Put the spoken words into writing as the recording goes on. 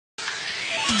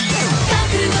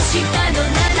したの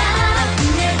なら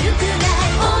寝るくら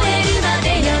い終えるま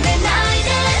でやめないで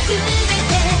全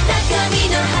て高み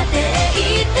の果てへ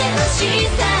行ってほしい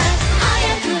さ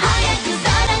早く早くさ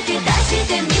らけ出し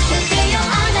てみせてよ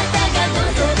あなたが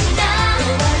望んだ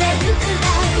壊れるく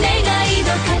らい願い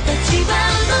の形は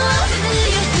もう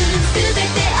強く全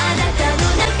てあなた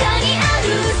の中にあ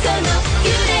るその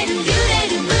揺れる揺れ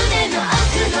る胸の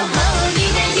奥の方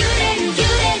にね揺れる揺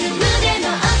れる胸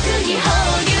の奥に放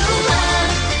流は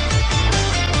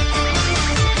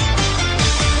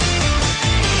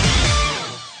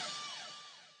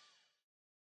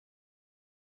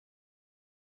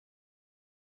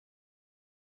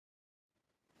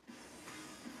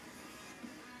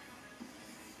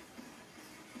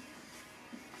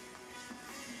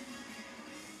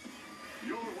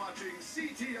You're watching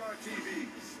CTR TV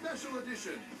Special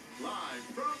Edition, live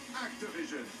from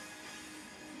Activision.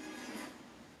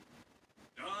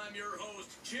 I'm your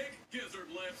host, Chick Gizzard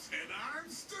Lips. And I'm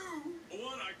Stu.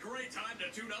 What a great time to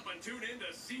tune up and tune in to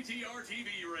CTR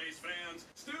TV, race fans.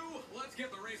 Stu, let's get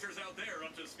the racers out there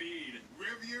up to speed.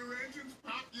 Rev your engines,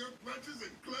 pop your clutches,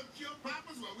 and clutch your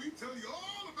poppers while we tell you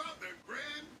all about the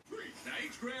Grand Prix. Now,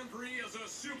 each Grand Prix is a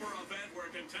super event where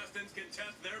contestants can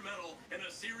test their mettle in a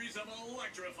series of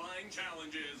electrifying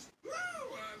challenges. Woo!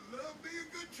 I love being a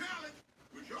good challenge,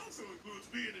 which also includes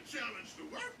being a challenge to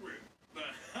work with.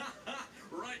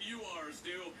 Right you are,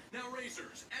 Stu. Now,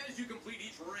 racers, as you complete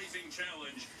each racing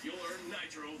challenge, you'll earn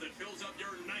nitro that fills up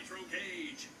your nitro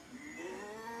gauge.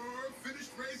 More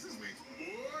finished races means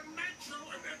more nitro,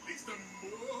 and that leads to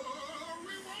more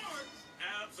rewards.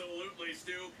 Absolutely,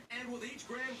 Stu. And with each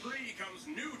Grand Prix comes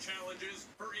new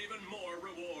challenges for even more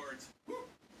rewards. Woo!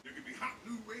 There can be hot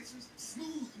new races,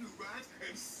 smooth new rides,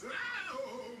 and so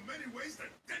many ways to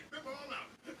deck them all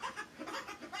out.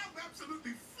 I'm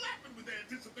absolutely flapping with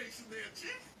anticipation there,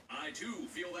 Chick. I, too,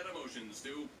 feel that emotion,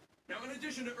 Stu. Now, in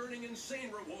addition to earning insane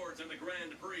rewards in the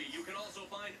Grand Prix, you can also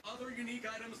find other unique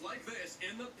items like this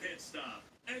in the pit stop.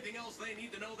 Anything else they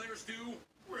need to know there, Stu?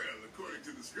 Well, according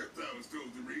to the script I was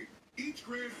told to read, each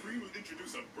Grand Prix will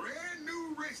introduce a brand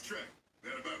new racetrack.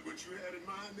 That about what you had in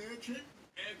mind there, Chick?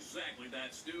 Exactly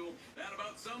that, Stu. That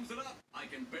about sums it up. I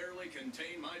can barely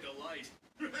contain my delight.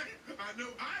 I know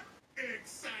I'm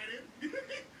excited.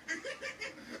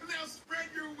 Now spread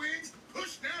your wings,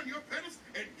 push down your pedals,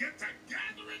 and get to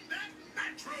gathering that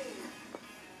nitro.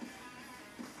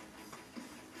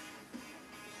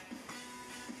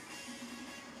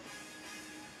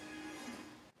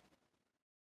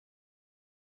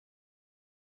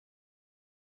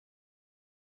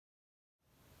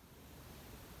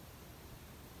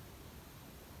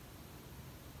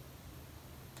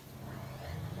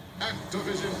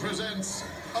 Activision presents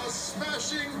a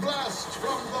smashing blast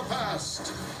from the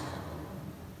past.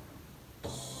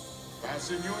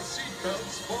 Fasten your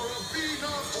seatbelts for a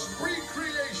Beanox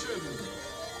recreation.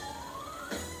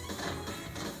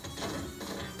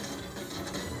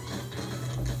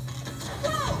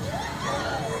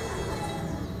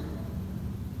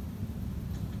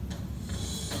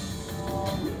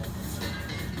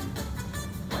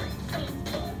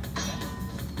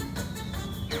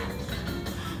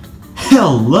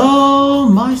 Hello,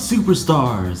 my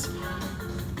superstars!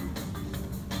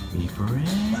 Ready for it?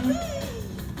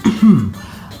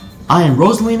 I am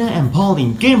Rosalina and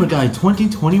PaulineGamerGuy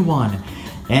 2021,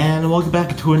 and welcome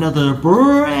back to another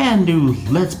brand new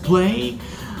Let's Play.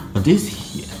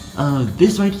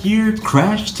 This right here,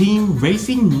 Crash Team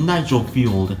Racing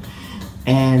Nitro-Fueled.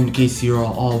 And in case you're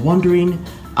all wondering,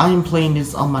 I am playing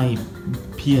this on my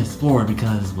PS4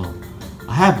 because, well,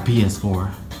 I have a PS4.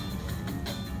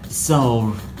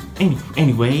 So,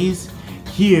 anyways,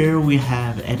 here we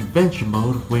have adventure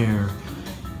mode where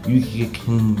you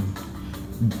can,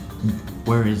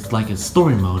 where it's like a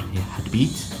story mode you have to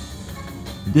beat.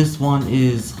 This one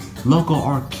is local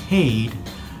arcade,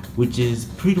 which is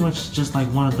pretty much just like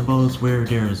one of the modes where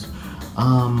there's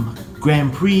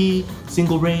Grand Prix,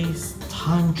 single race,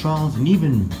 time trials, and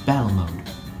even battle mode.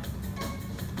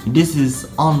 This is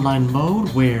online mode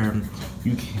where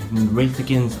you can race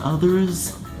against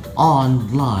others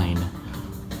online,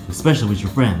 especially with your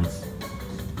friends.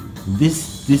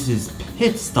 This is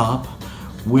pit stop,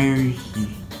 where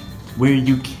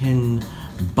you can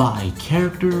buy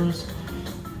characters,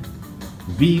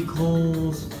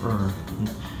 vehicles, or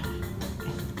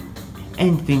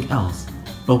anything else,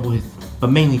 but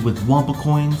mainly with Wampa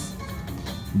coins.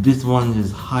 This one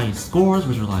is high scores,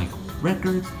 which are like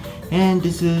records, and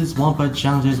this is Wampa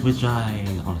challenges, which I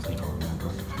honestly don't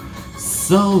remember.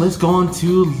 So let's go on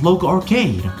to local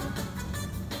arcade.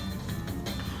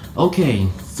 Okay,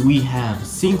 so we have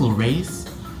single race,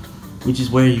 which is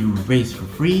where you race for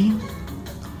free.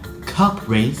 Cup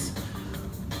race,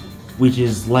 which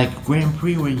is like Grand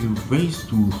Prix where you race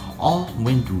through all,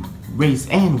 win through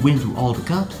all the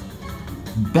cups.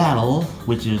 Battle,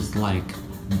 which is like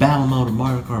battle mode of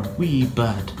Mario Kart Wii,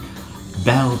 but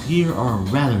battles here are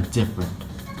rather different.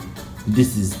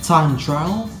 This is time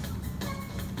trial,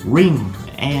 ring,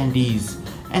 and these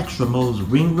extra modes: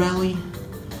 ring rally,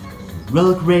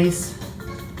 relic race,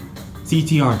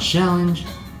 CTR challenge,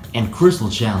 and crystal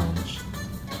challenge.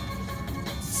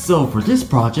 So for this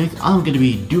project, I'm gonna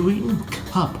be doing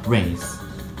cup race,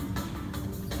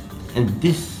 and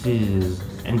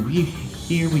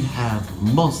here we have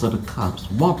most of the cups: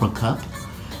 Whopper Cup,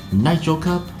 Nitro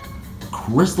Cup,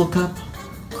 Crystal Cup,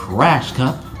 Crash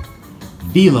Cup,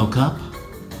 Velo Cup,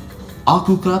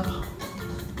 Aku Cup,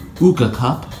 Uka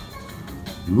Cup,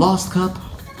 Lost Cup,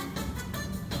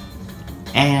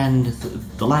 and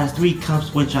the last 3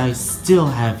 cups which I still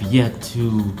have yet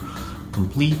to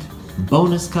complete: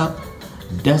 Bonus Cup,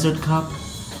 Desert Cup,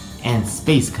 and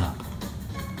Space Cup.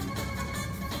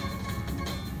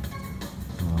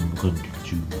 I'm going to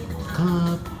choose one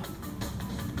cup.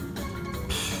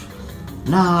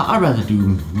 Nah, I'd rather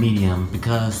do medium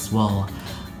because, well,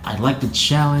 I like the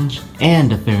challenge and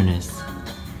the fairness.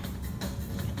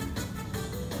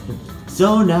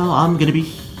 So now I'm gonna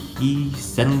be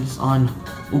setting this on.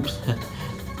 Oops.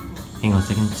 Hang on a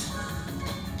second.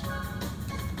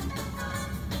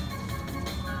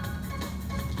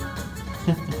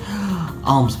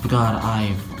 I almost forgot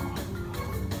I've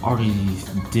already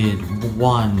did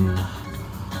one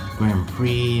Grand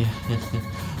Prix.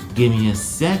 Give me a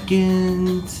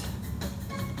second.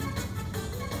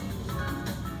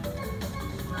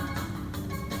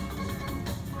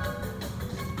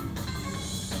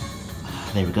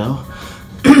 There we go.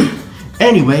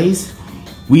 Anyways,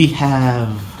 we have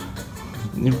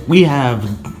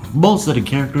most of the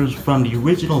characters from the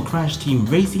original Crash Team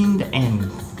Racing and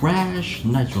Crash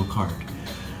Nitro Kart.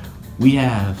 We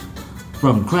have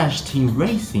from Crash Team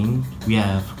Racing, we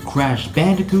have Crash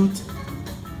Bandicoot,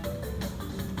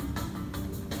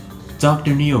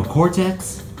 Dr. Neo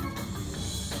Cortex,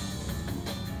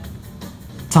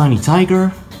 Tiny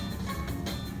Tiger,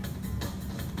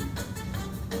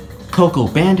 Coco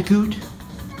Bandicoot,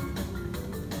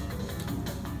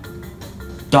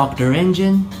 Dr.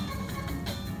 Engine,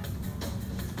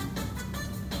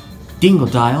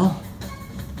 Dingodile,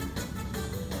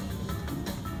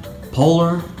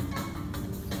 Polar,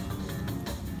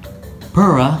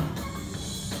 Purra,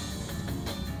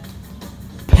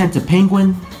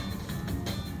 Pentapenguin,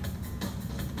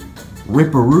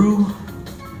 Ripperoo,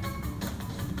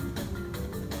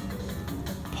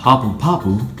 Papu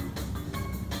Papu,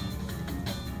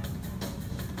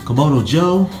 Komodo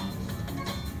Joe,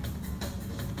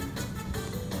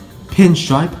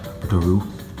 Pinstripe, Guru,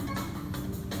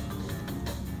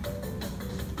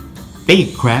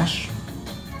 Fake Crash,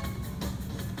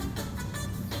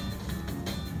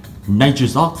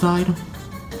 Nitrous Oxide,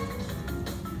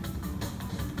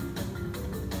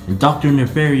 and Dr.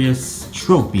 Nefarious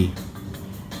Trophy.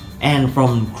 And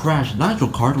from Crash Nitro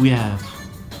Kart we have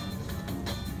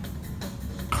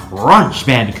Crunch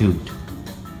Bandicoot,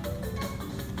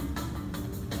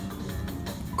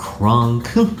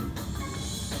 Krunk,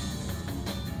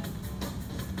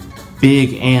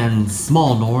 Big and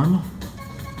Small Norm,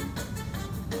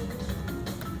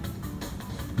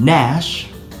 Nash,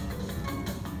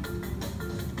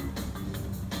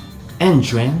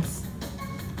 Entrance,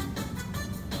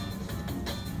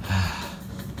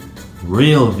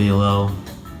 Real Velo,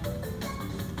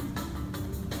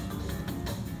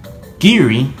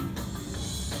 Geary,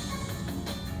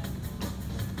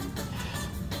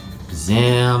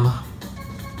 Zam,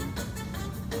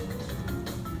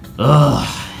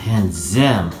 and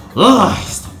Zem.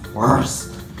 It's the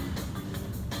worst.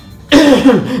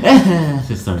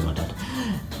 Sorry about that.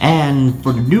 And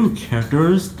for the new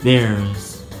characters,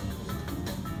 there's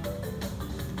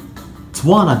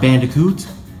Twana Bandicoot,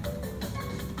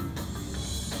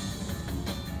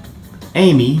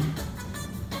 Amy,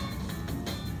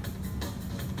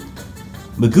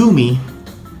 Megumi,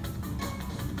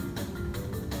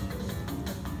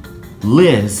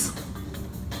 Liz,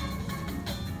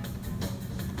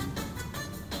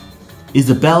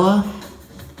 Isabella,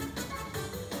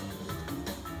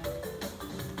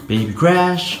 Baby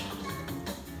Crash,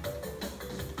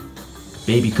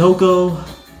 Baby Coco,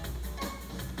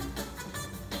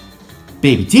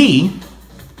 Baby T,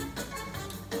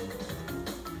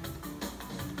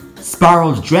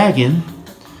 Spyro the Dragon,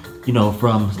 you know,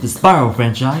 from the Spyro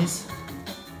franchise,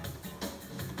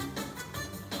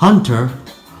 Hunter,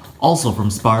 also from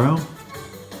Spyro,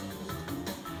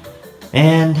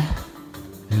 and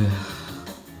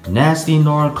Nasty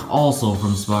Narc, also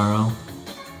from Spyro.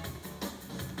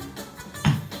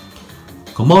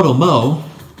 Komodo Mo.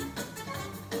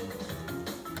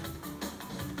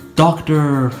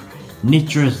 Dr.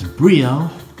 Nitrous Brio.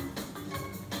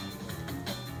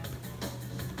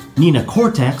 Nina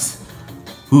Cortex,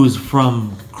 who's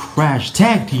from Crash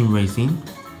Tag Team Racing.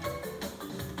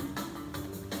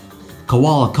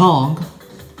 Koala Kong.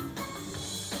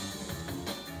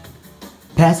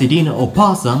 Pasadena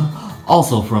Opossum,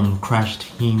 also from Crash Tag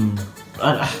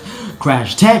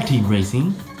Team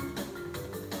Racing.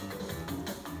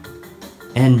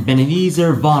 And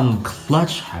Benedezer Von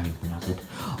Clutch, how do you pronounce it?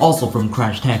 Also from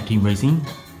Crash Tag Team Racing.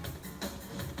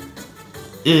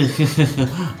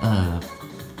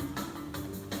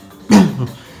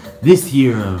 This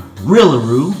year,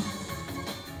 Rillaroo.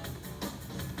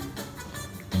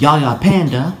 Yaya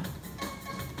Panda.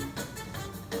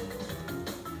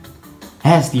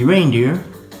 Hasty Reindeer.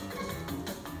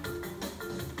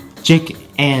 Chicken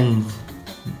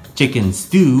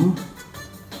Stew.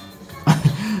 I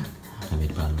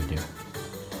made a bottom right there.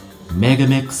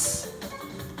 Megamix.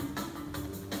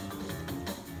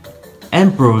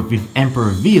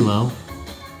 Emperor Velo.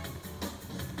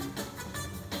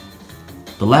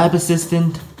 The Lab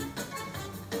Assistant.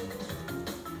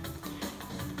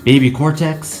 Baby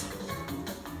Cortex.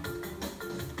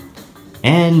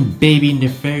 And Baby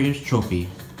Nefarious Trophy.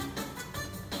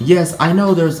 Yes, I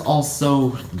know there's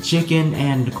also Chicken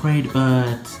and Crate,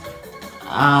 but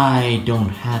I don't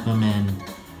have them and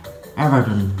I'd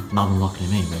rather not unlock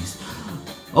them anyways.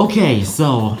 Okay,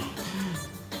 so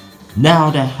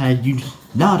now that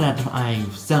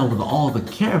I've settled with all the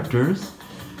characters,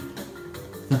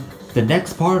 the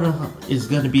next part is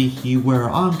gonna be where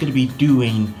I'm gonna be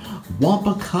doing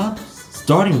Wampa Cups,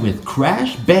 starting with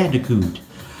Crash Bandicoot.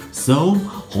 So,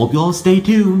 hope y'all stay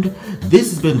tuned. This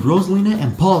has been Rosalina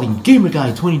and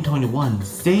PaulineGamerGuy 2021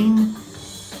 saying,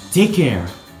 take care.